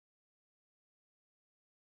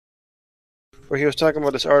where he was talking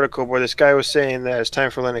about this article where this guy was saying that it's time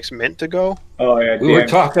for Linux Mint to go. Oh yeah, we were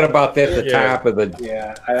talking about that at the top of the.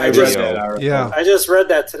 Yeah, I read that article. Yeah, I just read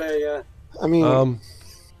that today. Yeah, I mean,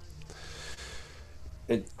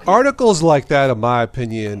 articles like that, in my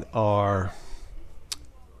opinion,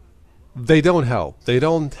 they don't help. They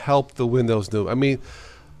don't help the Windows new. I mean,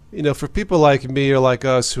 for people like me or like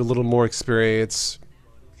us who are a little more experienced,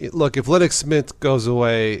 look, if Linux Mint goes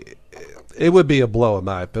away, it would be a blow in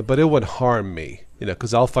my opinion, but it wouldn't harm me,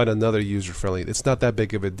 because I'll find another user-friendly. It's not that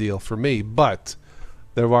big of a deal for me, but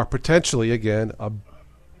there are potentially, again,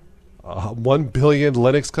 1 billion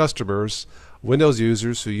Linux customers, Windows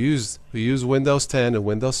users who use Windows 10 and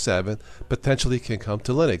Windows 7 potentially can come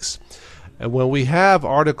to Linux. And when we have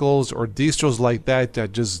articles or distros like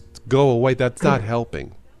that just go away, that's not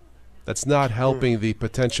helping. That's not helping the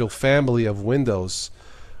potential family of Windows,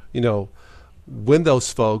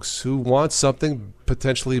 Windows folks who want something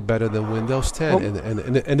potentially better than Windows 10.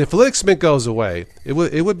 And if Linux Mint goes away, it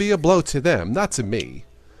would be a blow to them, not to me,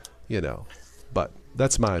 But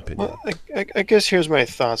that's my opinion. Well, I guess here's my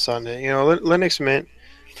thoughts on it. Linux Mint,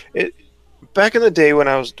 back in the day when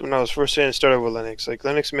I was first getting started with Linux, like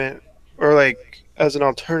Linux Mint, or like as an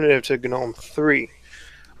alternative to GNOME 3,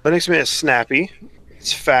 Linux Mint is snappy,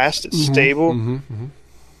 it's fast, it's stable,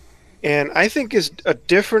 and I think it's a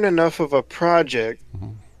different enough of a project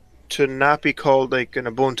to not be called like an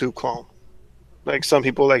Ubuntu clone. Like some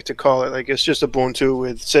people like to call it, like it's just Ubuntu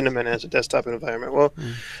with Cinnamon as a desktop environment. Well,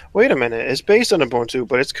 wait a minute, it's based on Ubuntu,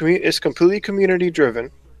 but it's completely community driven,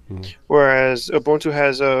 whereas Ubuntu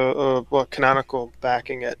has a Canonical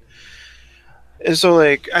backing it. And so,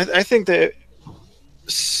 like, I think that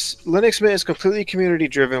Linux Mint is completely community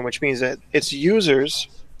driven, which means that its users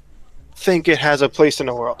think it has a place in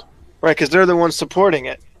the world, right? Because they're the ones supporting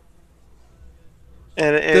it.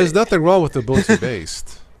 And there's nothing wrong with Ubuntu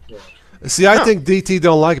based. See, I think DT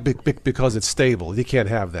don't like it because it's stable. You can't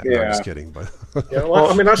have that. No, I'm just kidding. But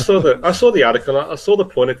I mean, I saw the article. I saw the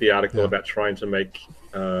point of the article about trying to make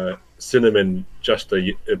Cinnamon just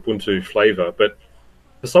a Ubuntu flavor, but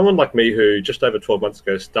for someone like me who just over 12 months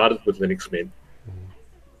ago started with Linux Mint,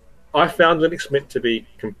 I found Linux Mint to be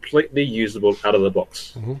completely usable out of the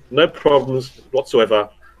box. No problems whatsoever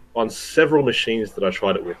on several machines that I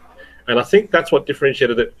tried it with. And I think that's what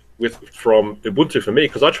differentiated it from Ubuntu for me,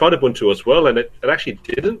 because I tried Ubuntu as well, and it actually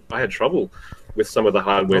didn't. I had trouble with some of the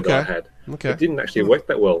hardware that I had. It didn't actually work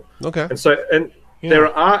that well. And there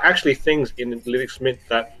are actually things in Linux Mint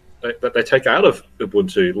that they take out of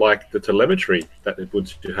Ubuntu, like the telemetry that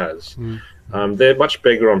Ubuntu has. They're much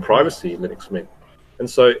bigger on privacy in Linux Mint. And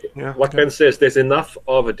so, like Ben says, there's enough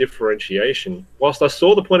of a differentiation. Whilst I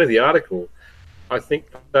saw the point of the article, I think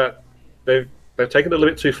that they've taken it a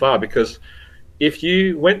little bit too far, because if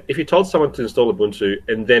you told someone to install Ubuntu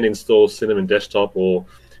and then install Cinnamon Desktop or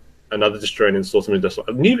another distro and install Cinnamon Desktop,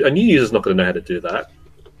 a new user's not going to know how to do that.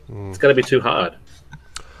 It's going to be too hard.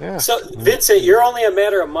 Yeah. So, Vincent, you're only a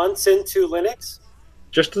matter of months into Linux?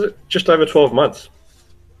 Just over 12 months.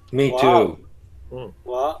 Me too.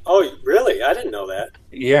 Well, oh, really? I didn't know that.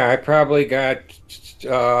 Yeah, I probably got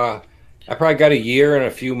a year and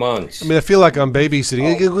a few months. I mean, I feel like I'm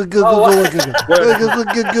babysitting. Go,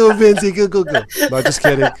 Vincy, go. No, just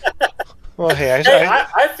kidding. Well, hey,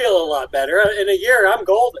 I feel a lot better. In a year, I'm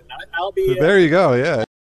golden. I'll be. There you go. Yeah.